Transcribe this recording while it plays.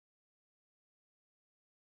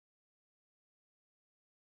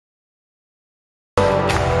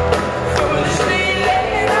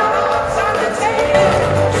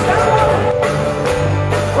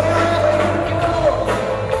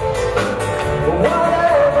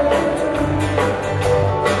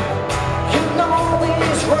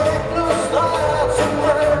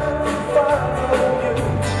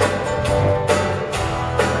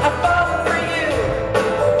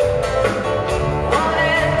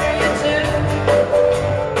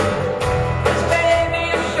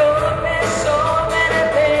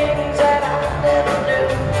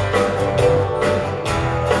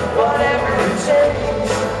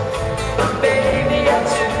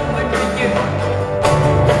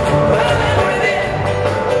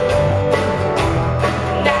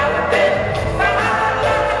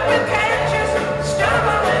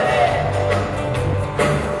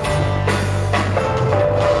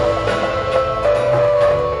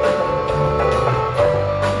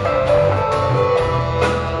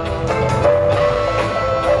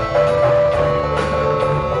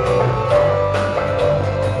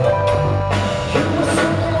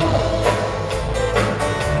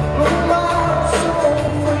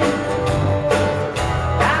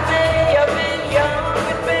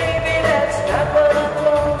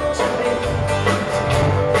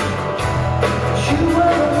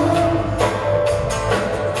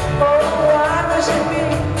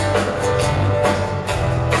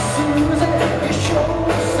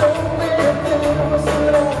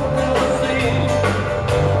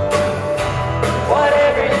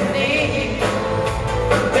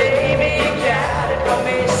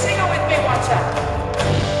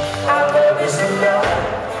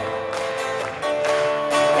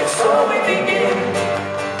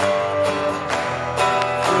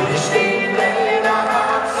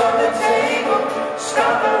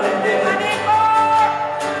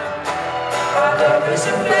love is a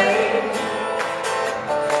flame,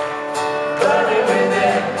 burning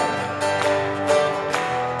within.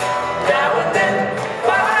 Now and then,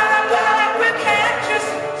 firelight, we can't just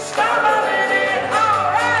stumble in.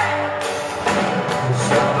 Alright,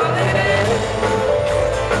 stumble in,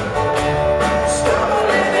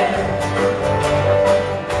 stumbling in.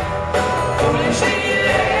 Foolishly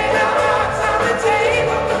laying our hearts on the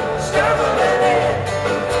table, stumbling in,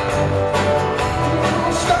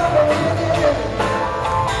 stumbling in.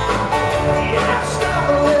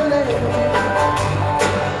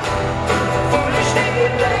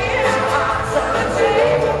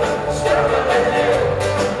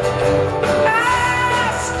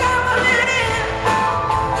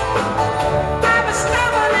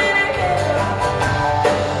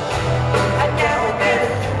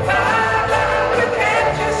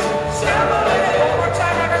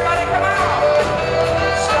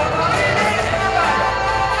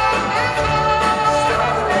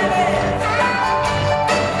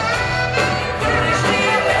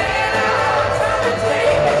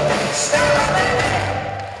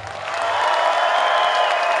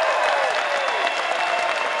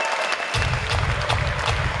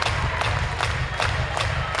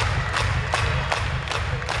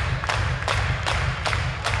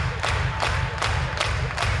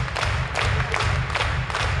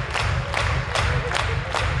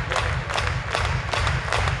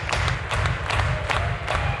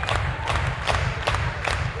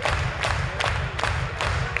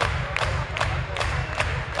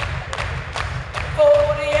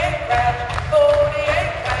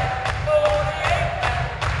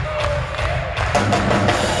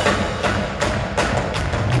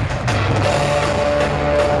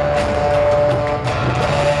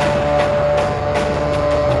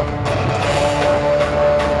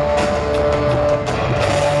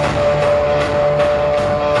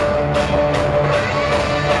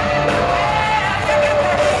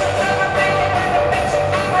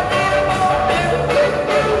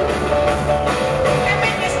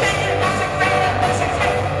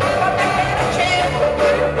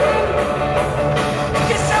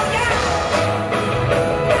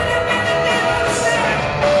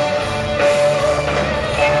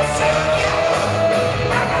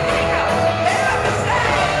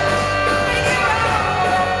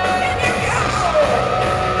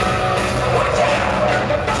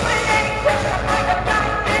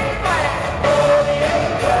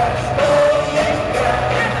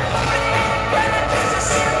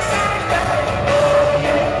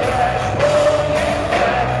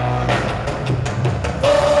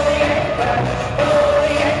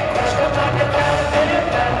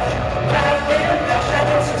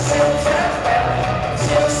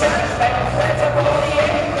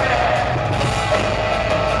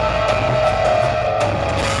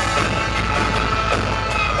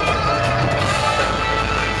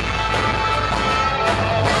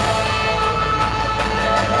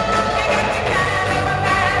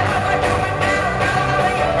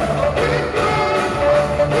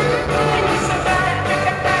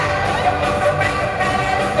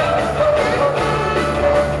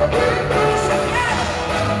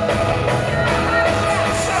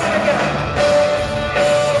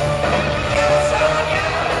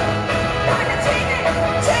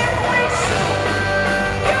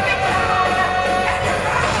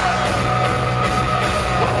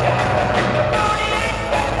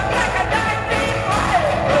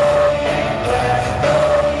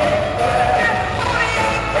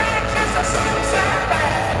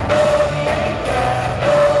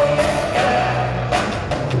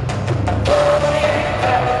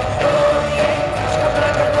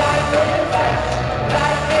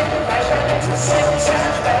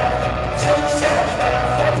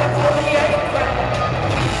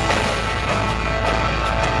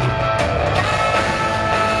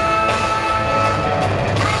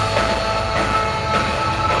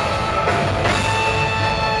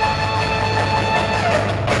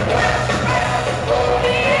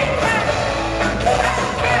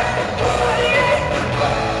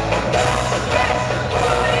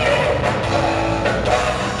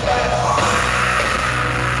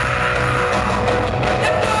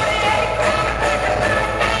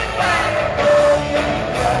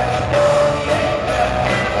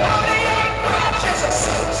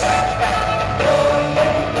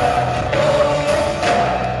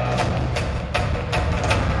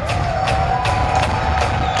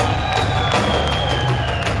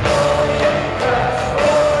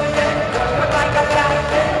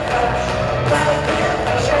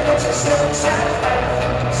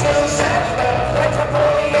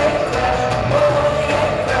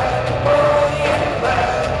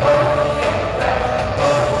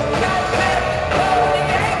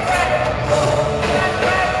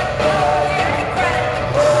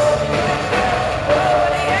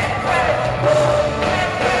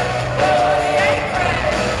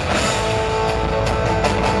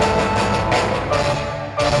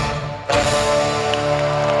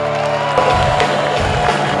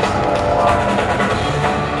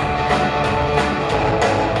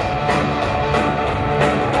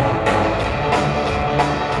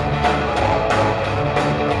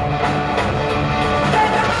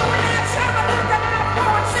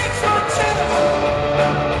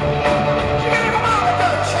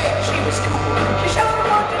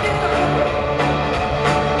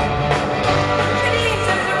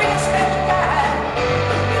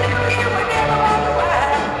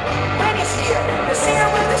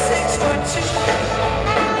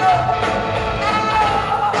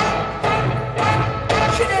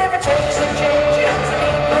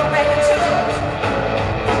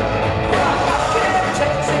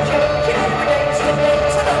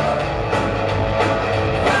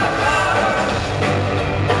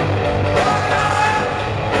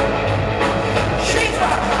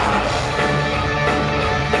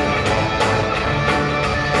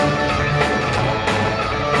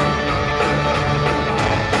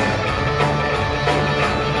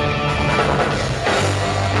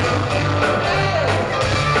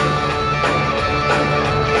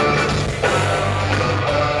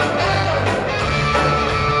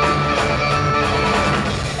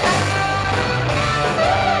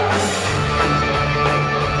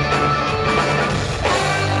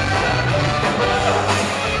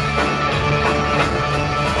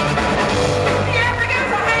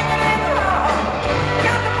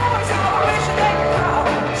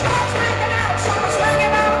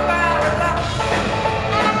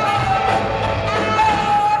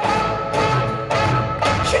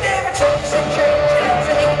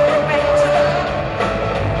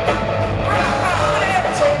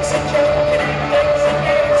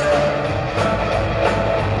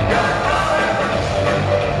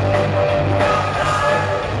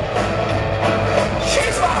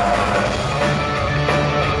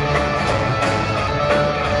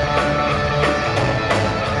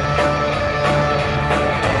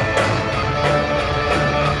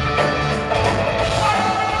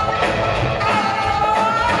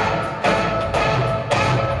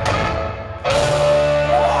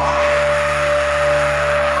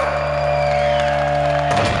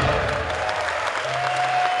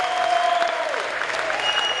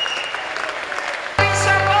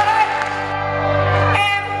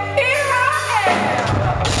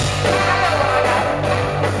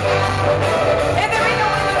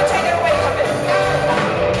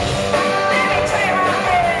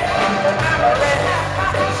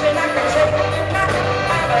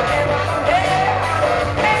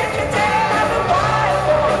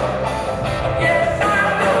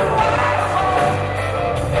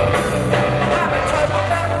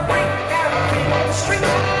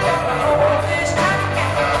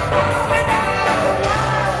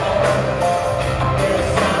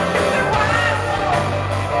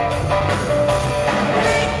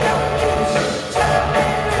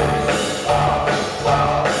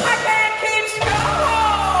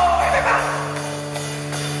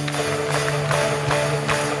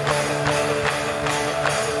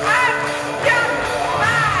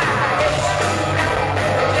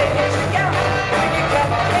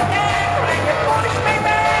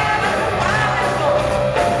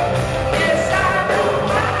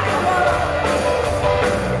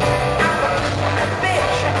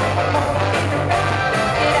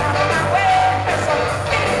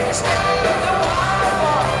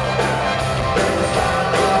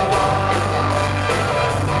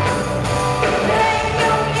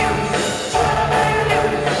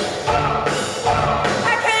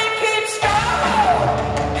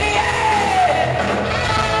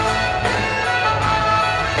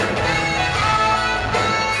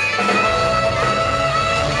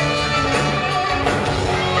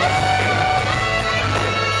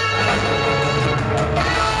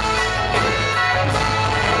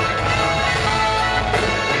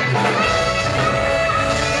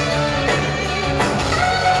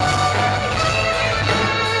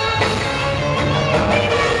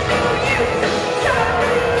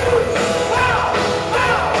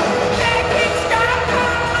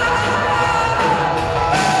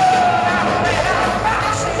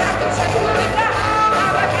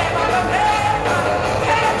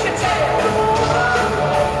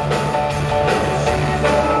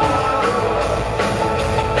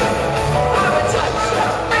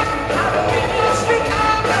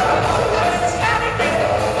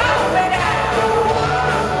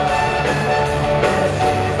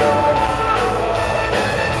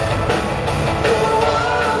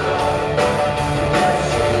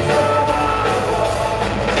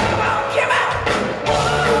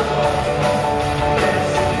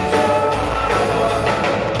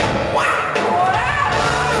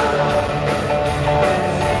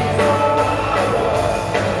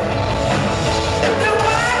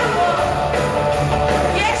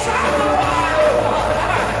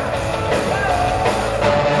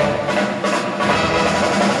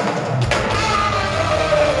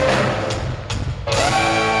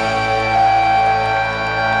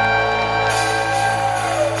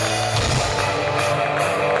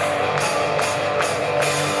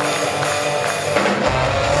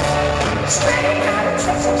 Straight out of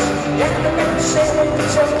Texas, down to Mississippi.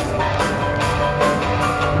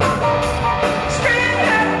 Straight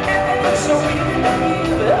out of heaven, so we can let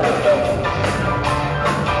you ever go.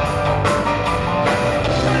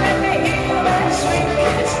 Let me hear that sweet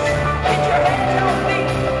kiss. Get your hands on me.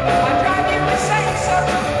 I'll drive you insane, so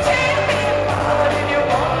tell me about if you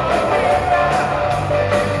want to live out.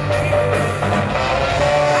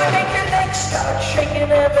 I make your legs start shaking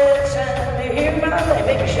every time you hear my leg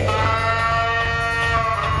make a shake.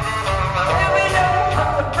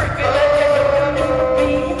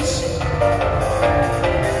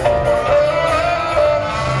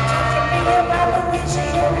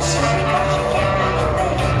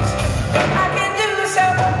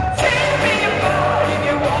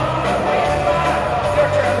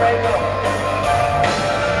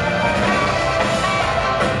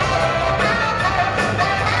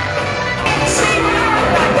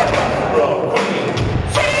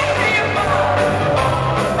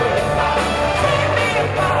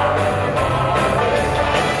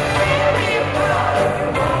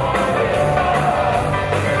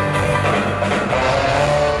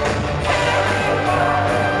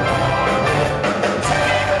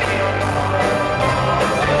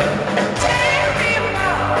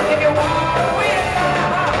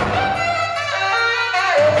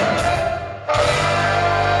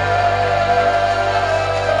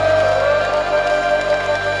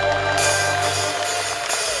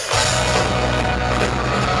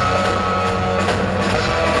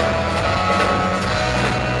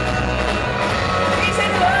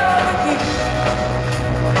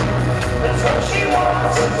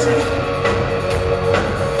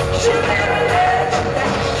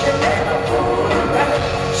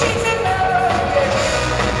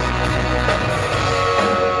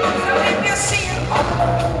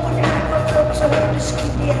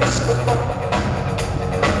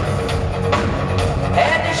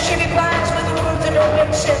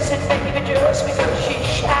 Just because she's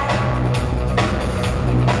shy,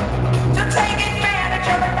 don't take advantage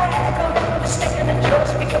of her lack of understanding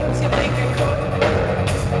just because you think you could.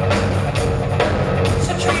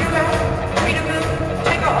 So treat her right, treat her good,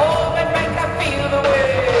 take her home and make her feel the way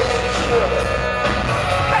she should.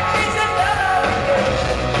 But she's in love again,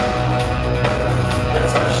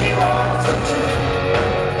 that's what she wants to do.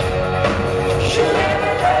 She'll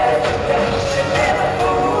never let you down, she'll never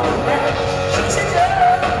fool around. She's in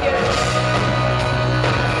love again.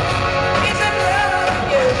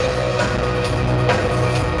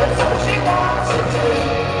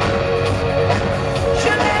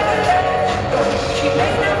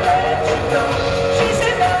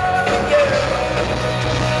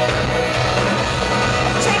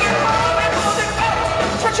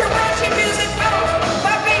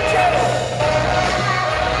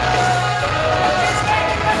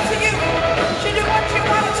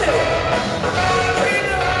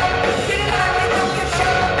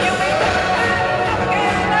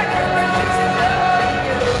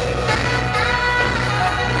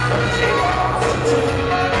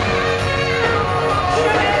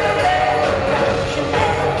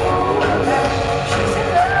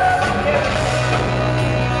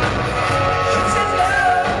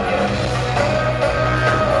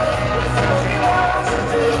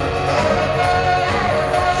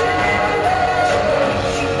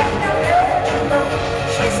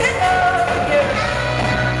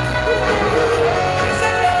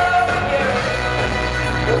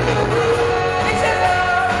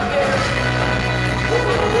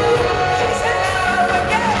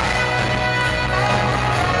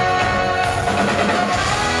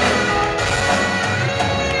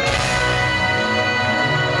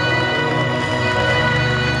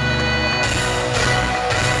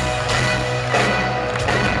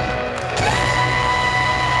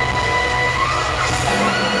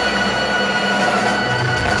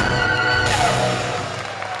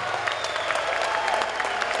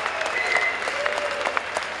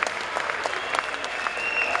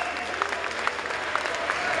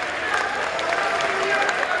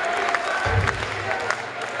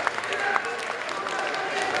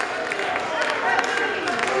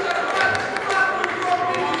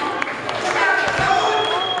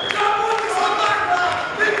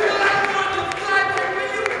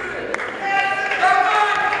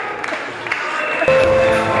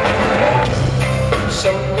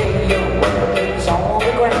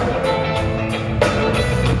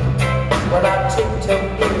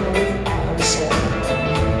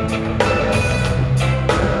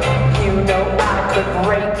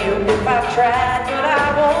 Tried, but I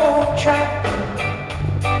won't try.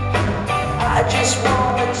 I just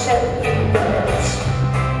want to tell you that it's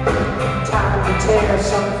time to tear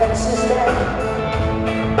some fences down.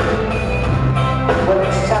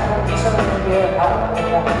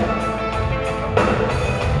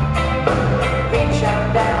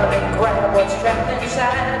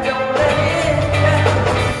 don't let it down.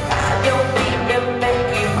 I don't mean to make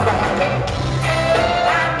you cry.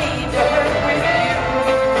 I need to hurt with you.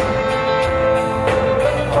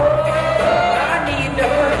 Oh, I need to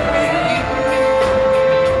hurt with you.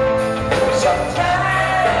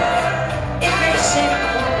 Sometimes it may seem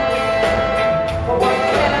cruel, but what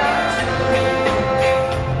can I do?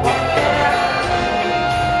 What can I do?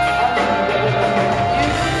 I need to hurt with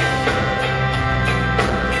you.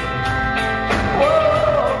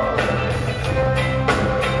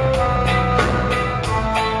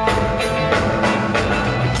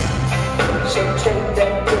 So take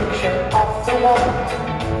that picture off the wall,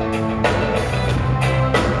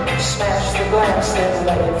 smash the glass and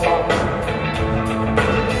let it fall.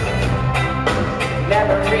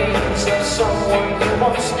 Memories of someone you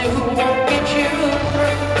once knew won't get you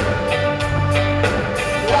through.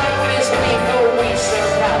 Life is lethal, we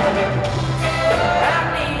survive it. I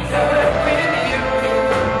need to hurt with you.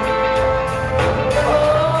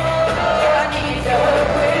 Oh, I need to hurt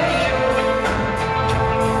with you.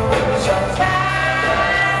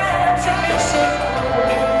 Sometimes it makes it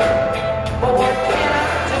cruel, but what can I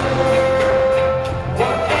do?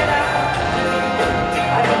 What can I do?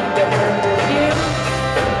 I need to hurt with you.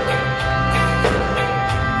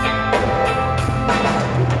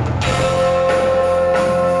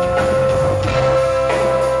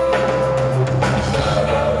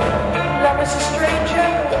 Love is a stranger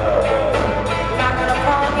knocking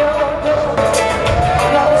upon your door.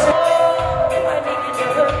 Love is I need to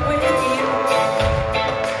hurt with you.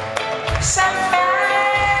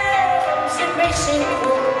 Sometimes it may seem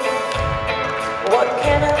cruel. What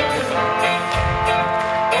can I do?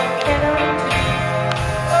 What can I do?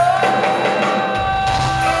 Oh,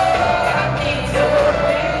 I need to hurt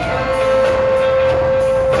with you.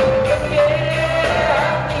 Yeah,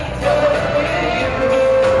 I need to hurt with you.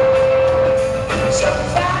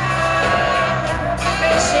 Sometimes it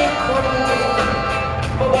may seem cruel,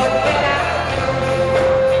 but what can I do?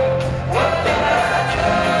 What can I do?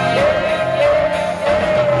 Yeah, yeah, yeah.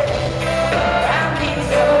 I need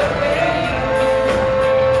to hurt with you.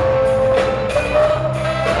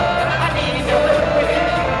 I need to hurt with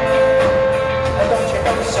you. Don't you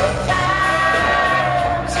know sometimes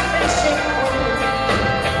it may seem cruel,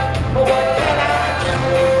 but what can I do?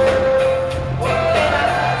 What can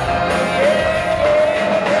I do? Yeah,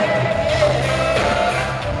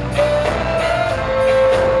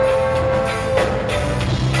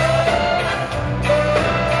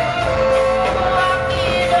 I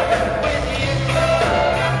need to hurt with you.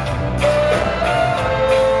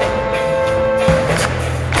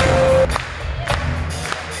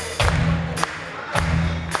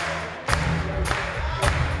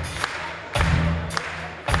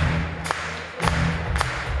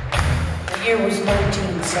 The year was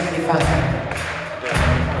 1975.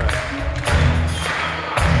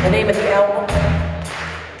 The name of the album,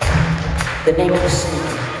 the name of the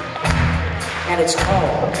single, and it's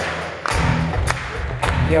called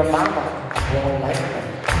Your Mama Won't Like Me.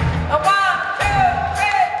 A 1, 2, 3,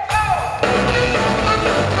 go!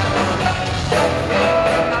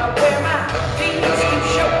 I wear my jeans too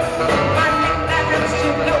short, my neckline is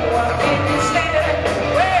too low. I can't stand it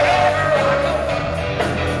wherever I go.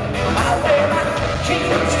 I wear my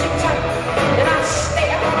jeans too tight, and I stay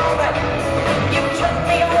out all night. You turn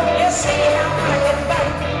me on, you see how I can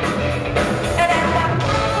fight. And then my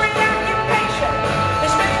preoccupation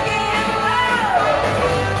is making love.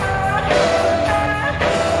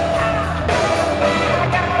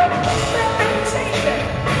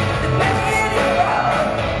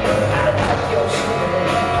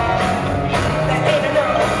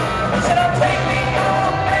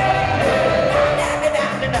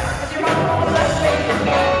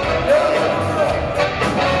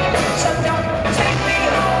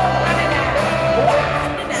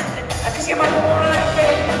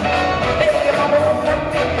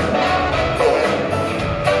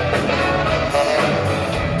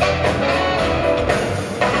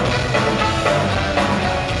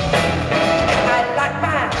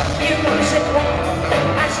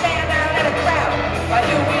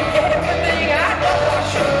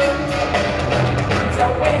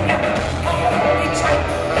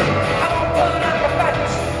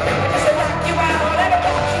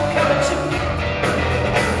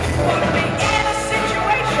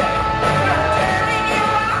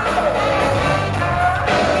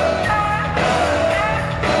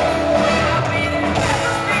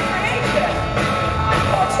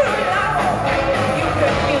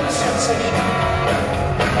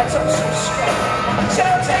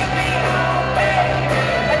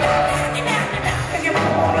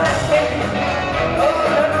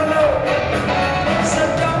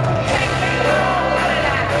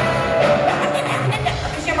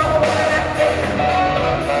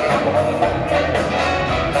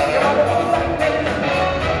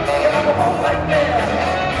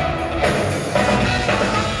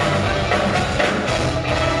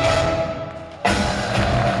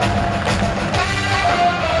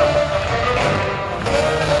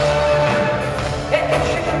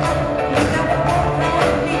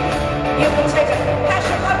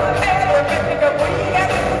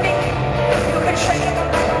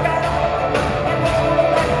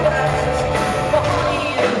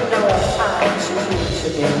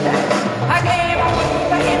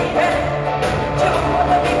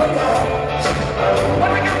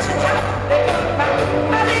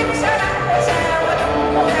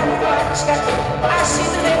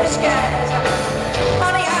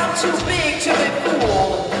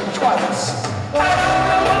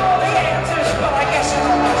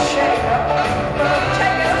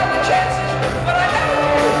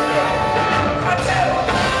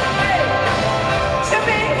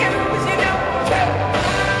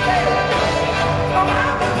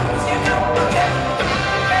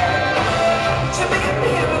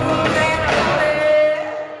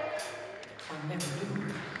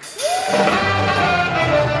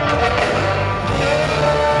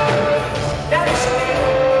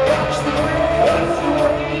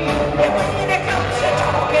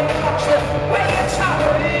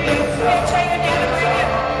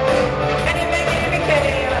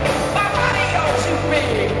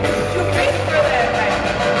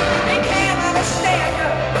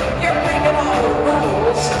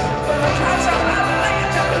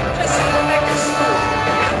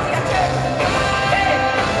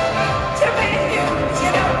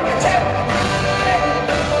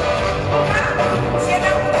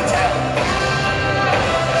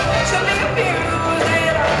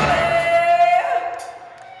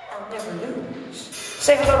 never lose.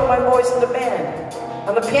 Say hello to my boys in the band.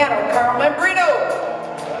 On the piano, Carl Membrino.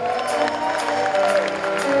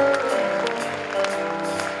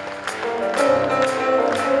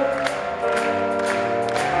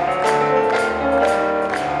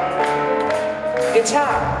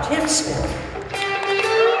 Guitar, Tim Smith.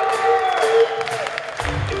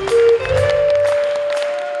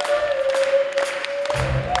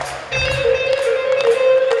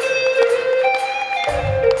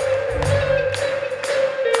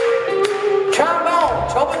 Trombone,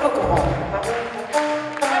 Toby Oklahoma.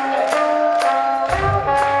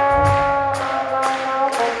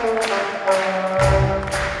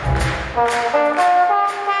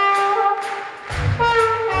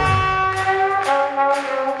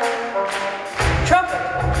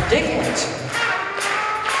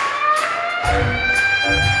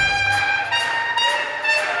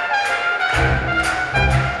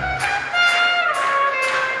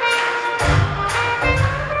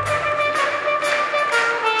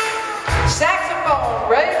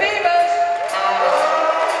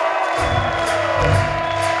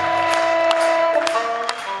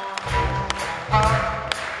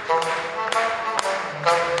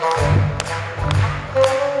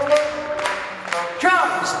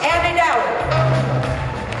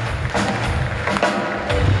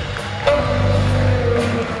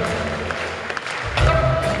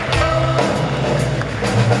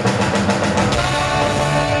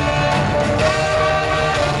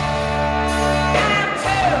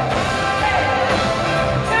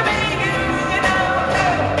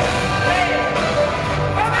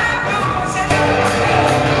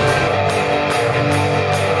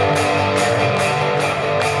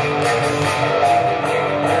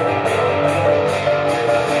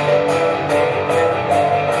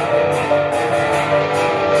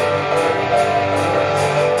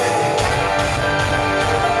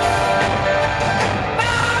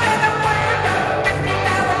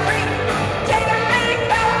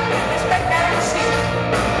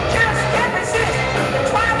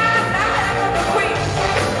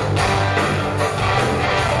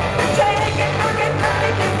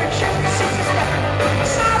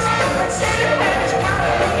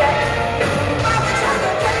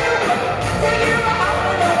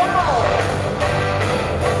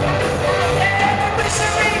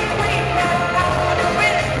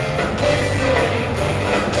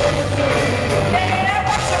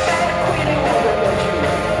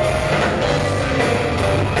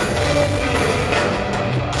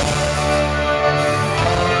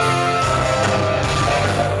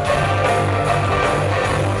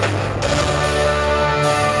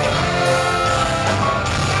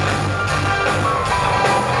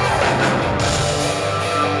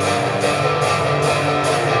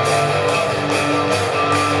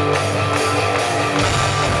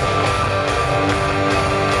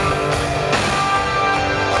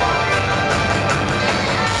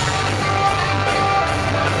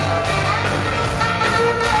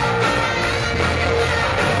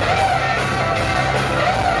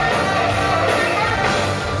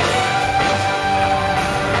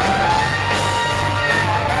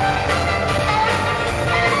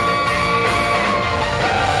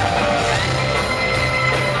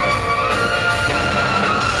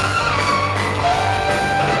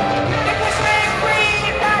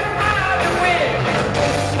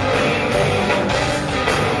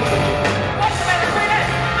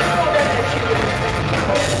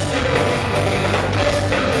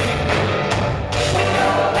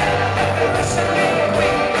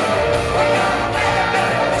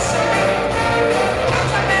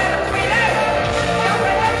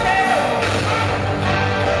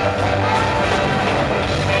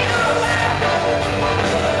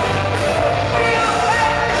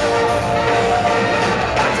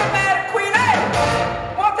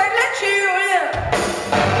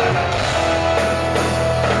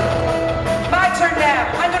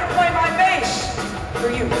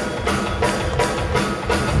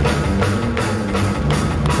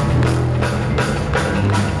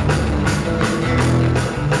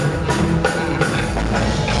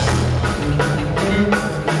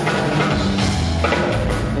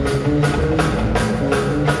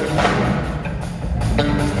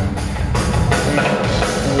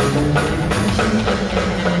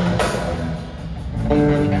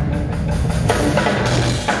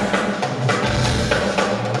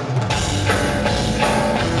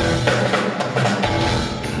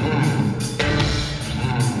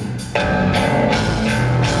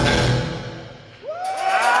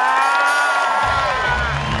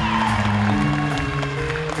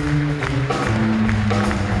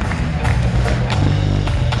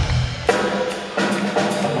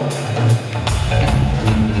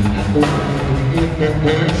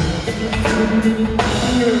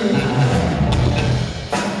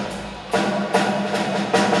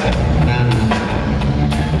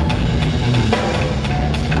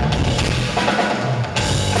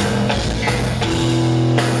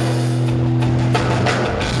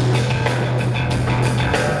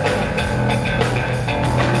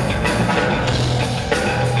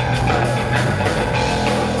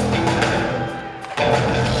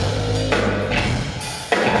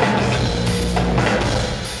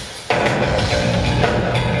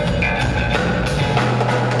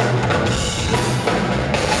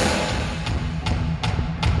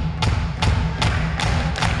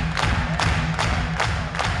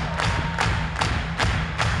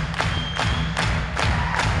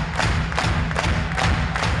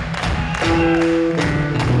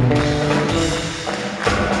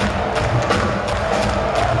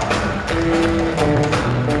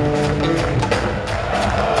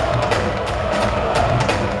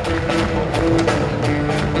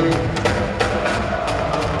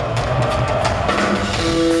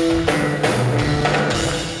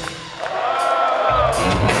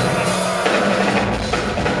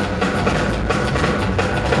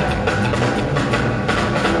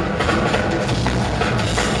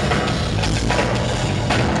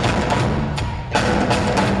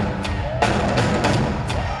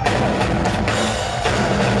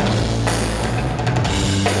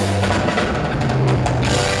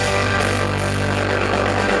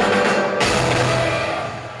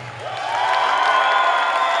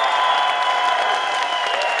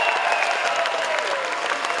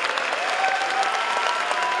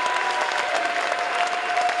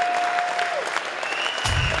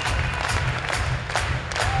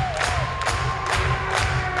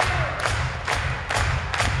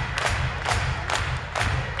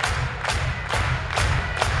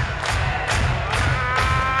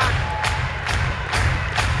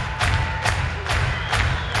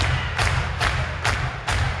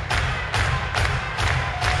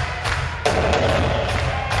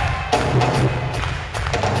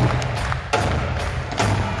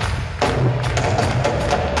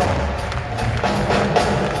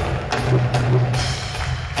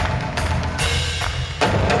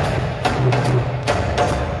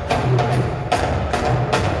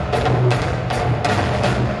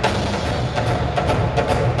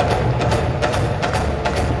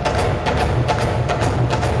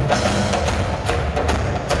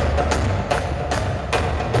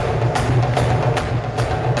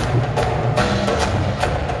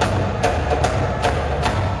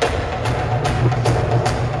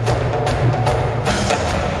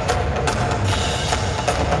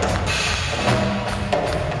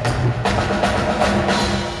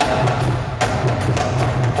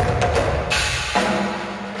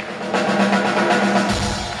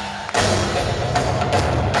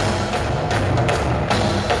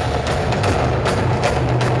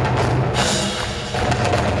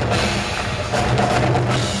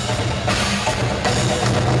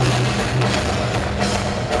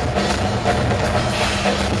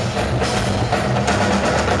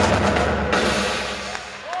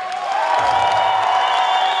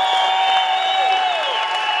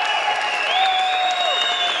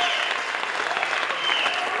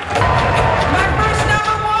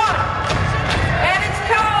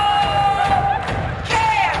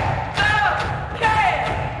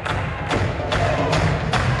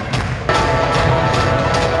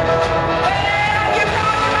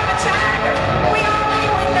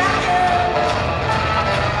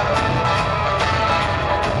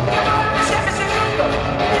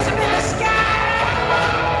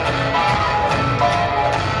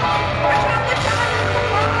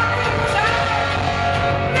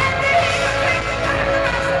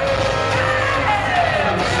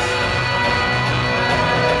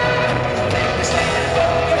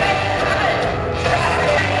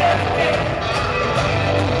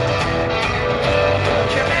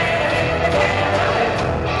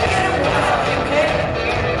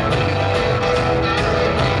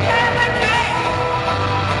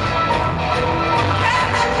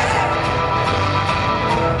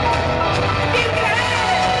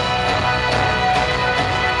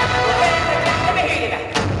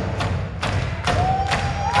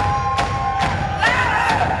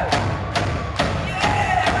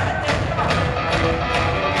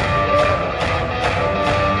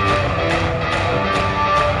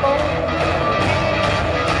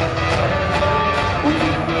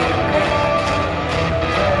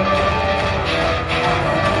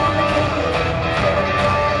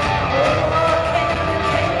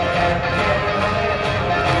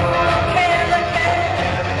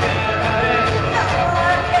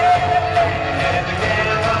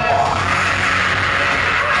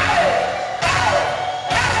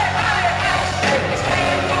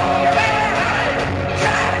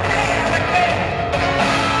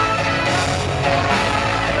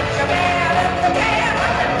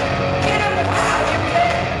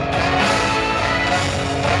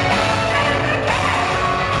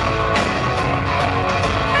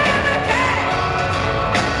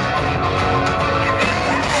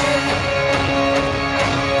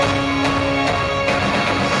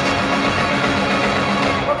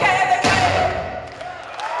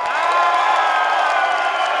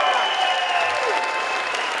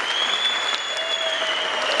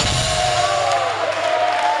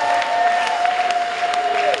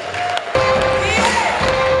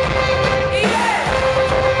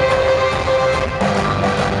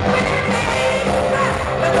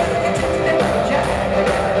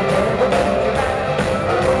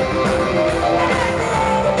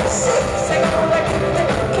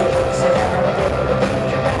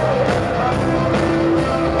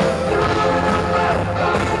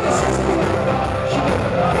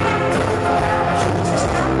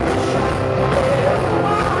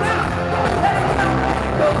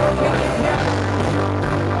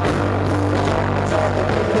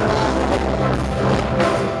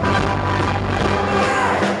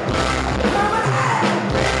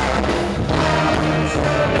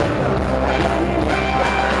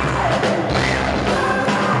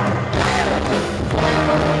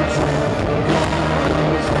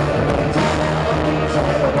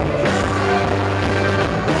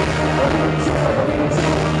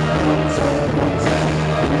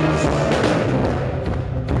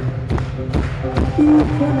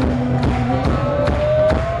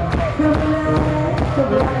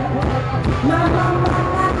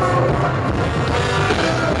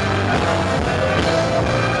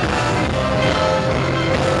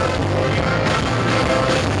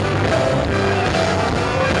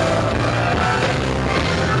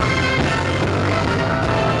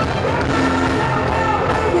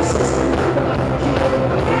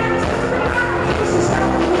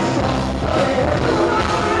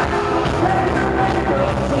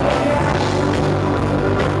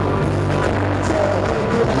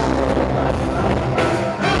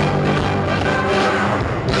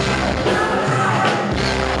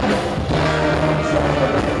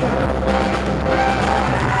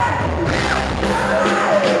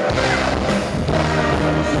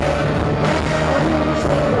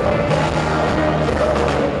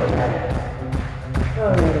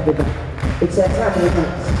 It's that time of the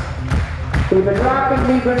night. We've been rocking,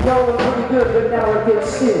 we've been rolling pretty good, but now it gets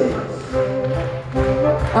serious.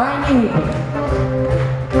 I need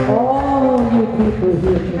all you people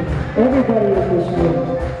here tonight, everybody in this room,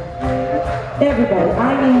 everybody, I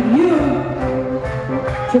need you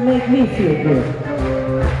to make me feel good.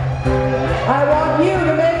 I want you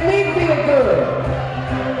to make me feel good.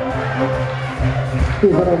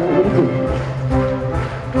 Here's what I want you to do.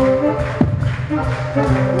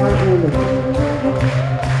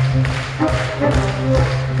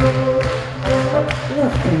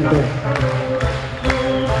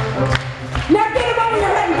 Now get him over your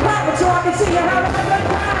head and clap it so I can see you have a good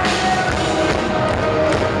time.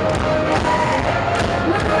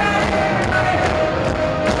 Look at that.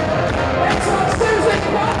 That's what Suzi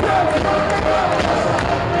Quatro.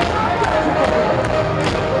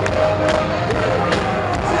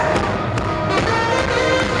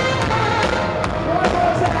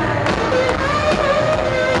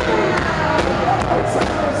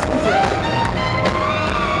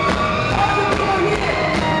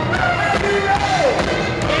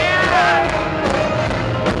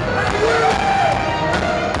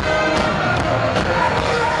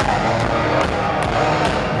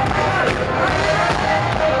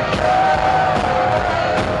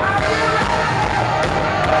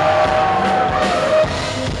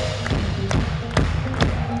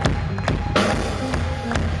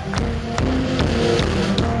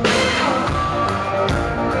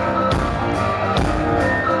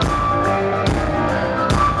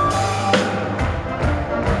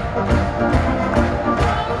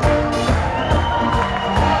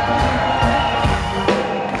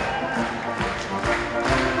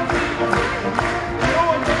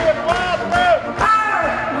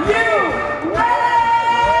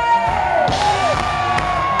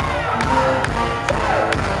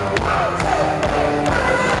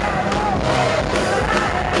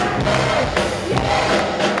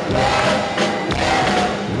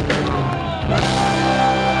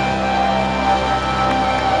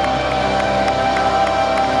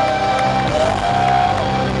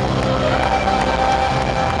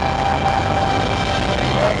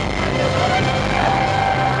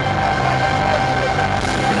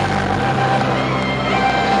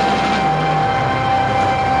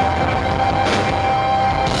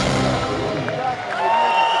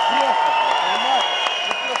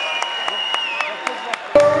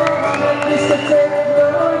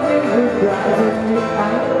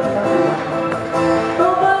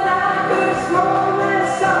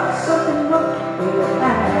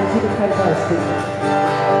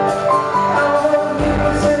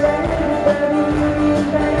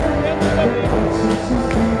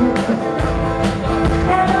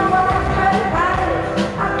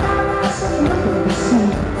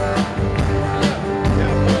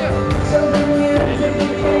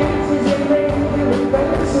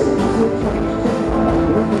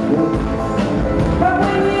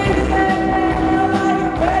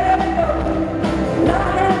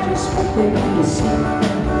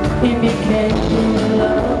 If you can't give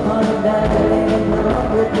love on that day,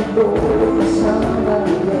 love with the gold with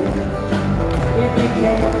somebody else. If you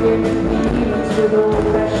can't give me feelings with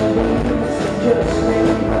old-fashioned feelings, just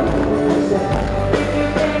make love with that. If you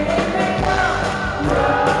can't give me love,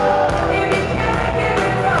 if you can't give me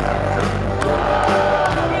love,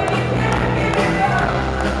 if you can't give me love,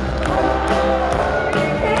 if you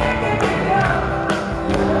can't give me love,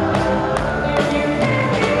 if you can't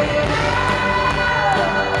give me love.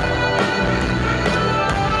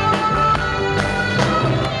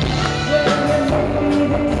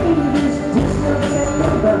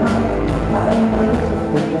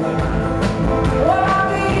 What I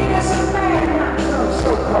need is a man.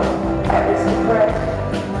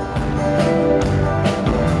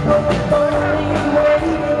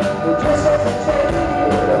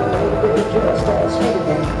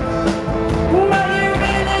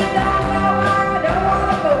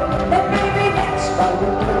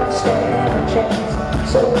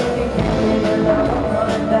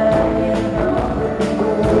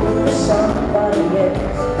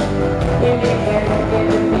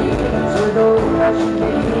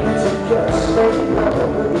 passionate, so just stay in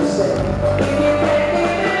love with yourself. If you can't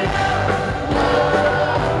give it love,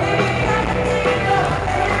 if you can't give it love,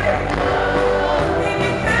 if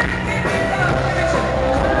you can't give it love,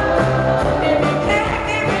 if you can't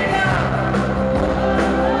give it love,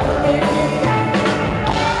 if you can't.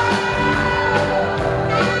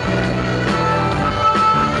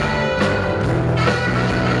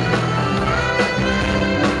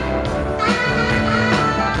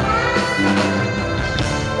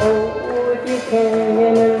 Oh, if you can't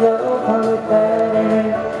get me love, I'm a bad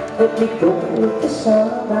end. Let me go to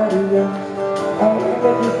somebody else. And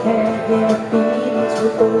if you can't get my feelings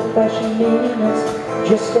with old-fashioned meanings,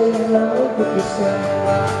 just stay in love with yourself.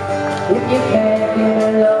 If you can't get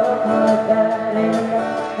me love, I'm a bad end.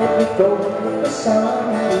 Let me go to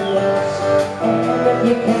somebody else. And if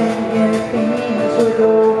you can't get my feelings with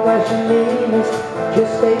old-fashioned meanings,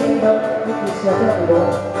 just stay in love with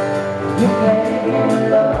yourself. You can't get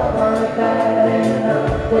love on the bad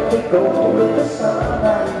enough. Let me go with the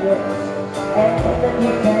somebody else. And if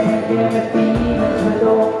you can't get the feelings with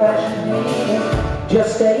old-fashioned meanings, just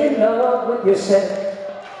stay in love with yourself.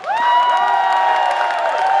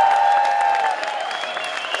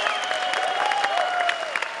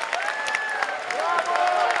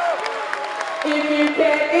 If you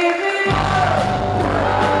can't give me love,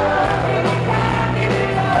 if you can't give me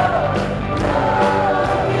love,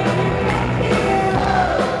 if you can't give me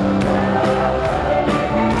love, if you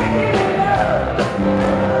can't give me love,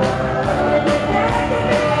 if you can't give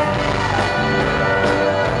me love.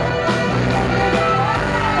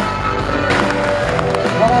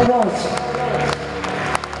 What I want,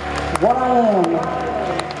 what I am,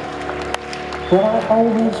 what I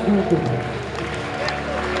always will be.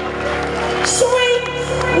 Sweet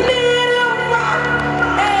little rock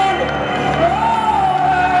and roll.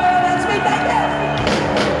 That's me, thank you.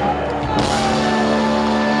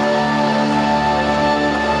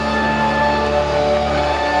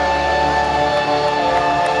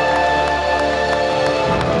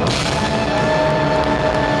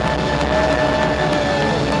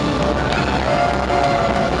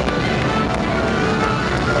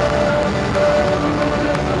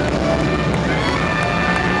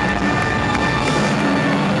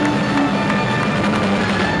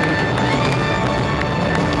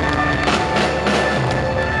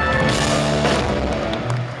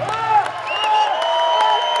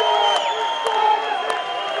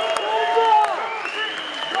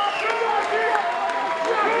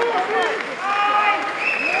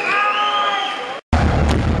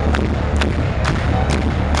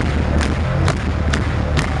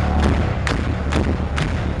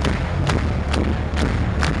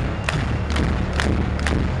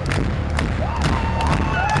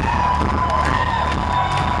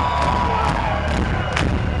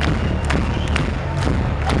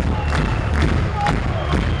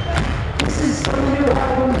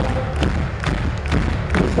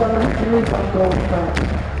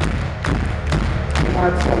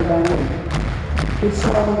 It's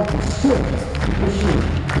called Swift Machine.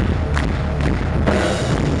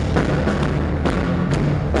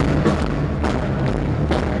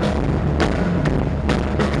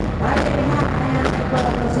 I get my hands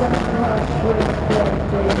above myself and rush with a blood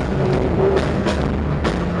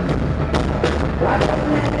like a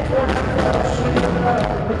man when I flush in the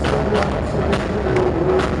love, it's the one to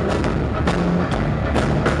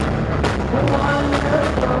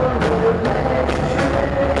the wonderful legend.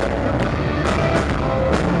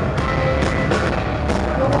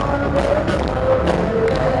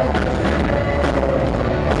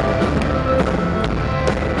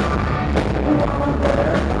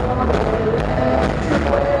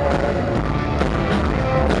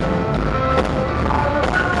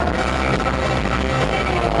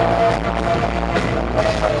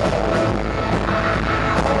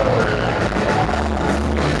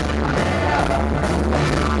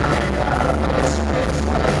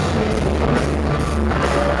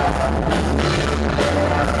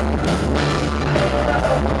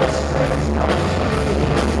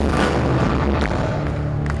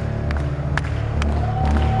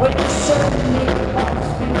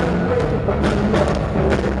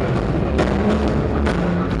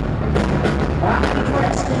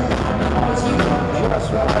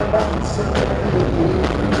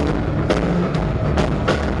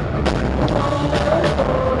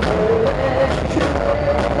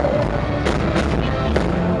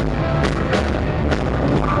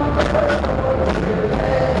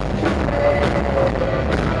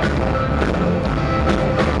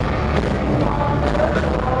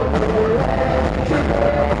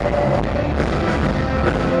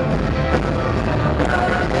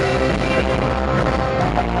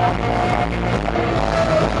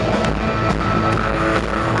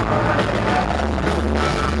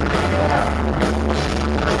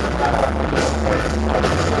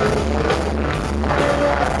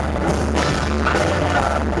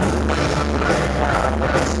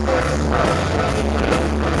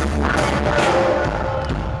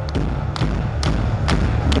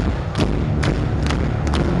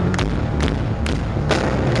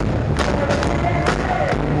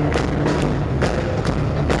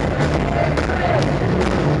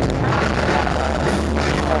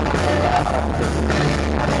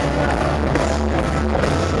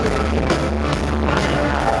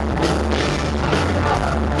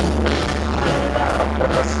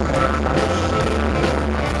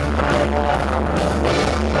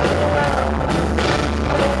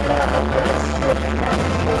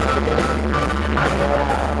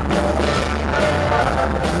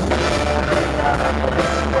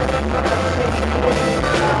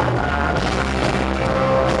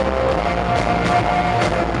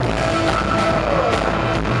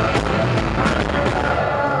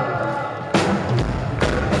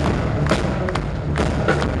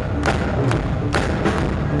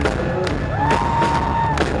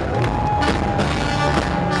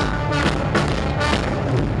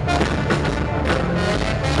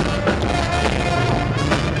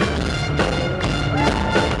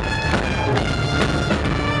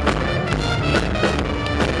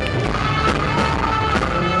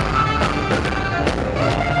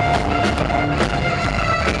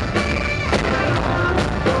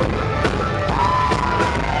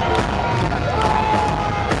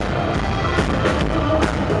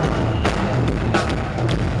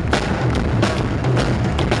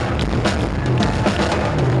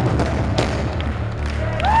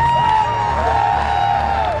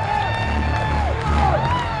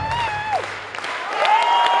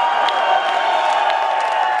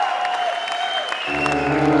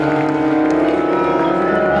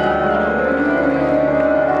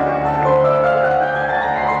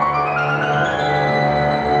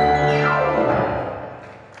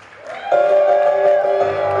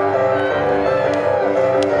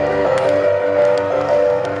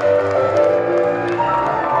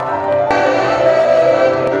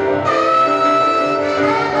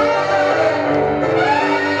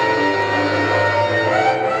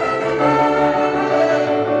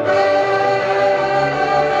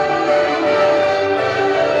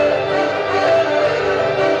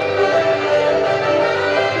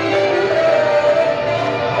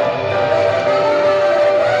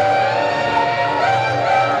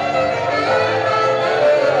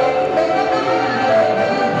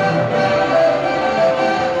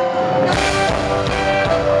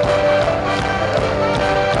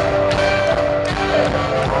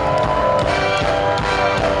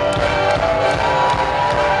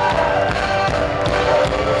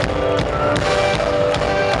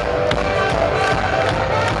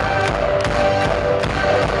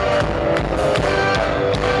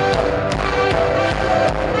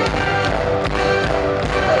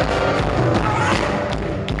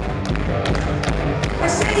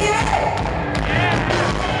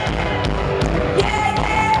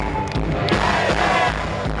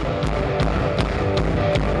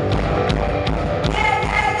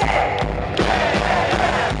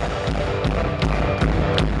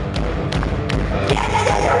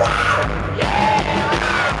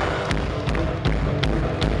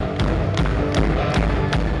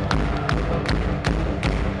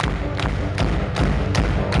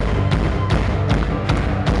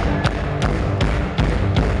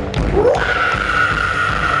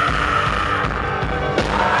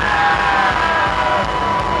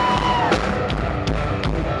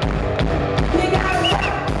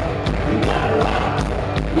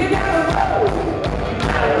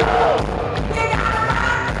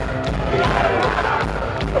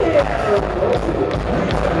 love.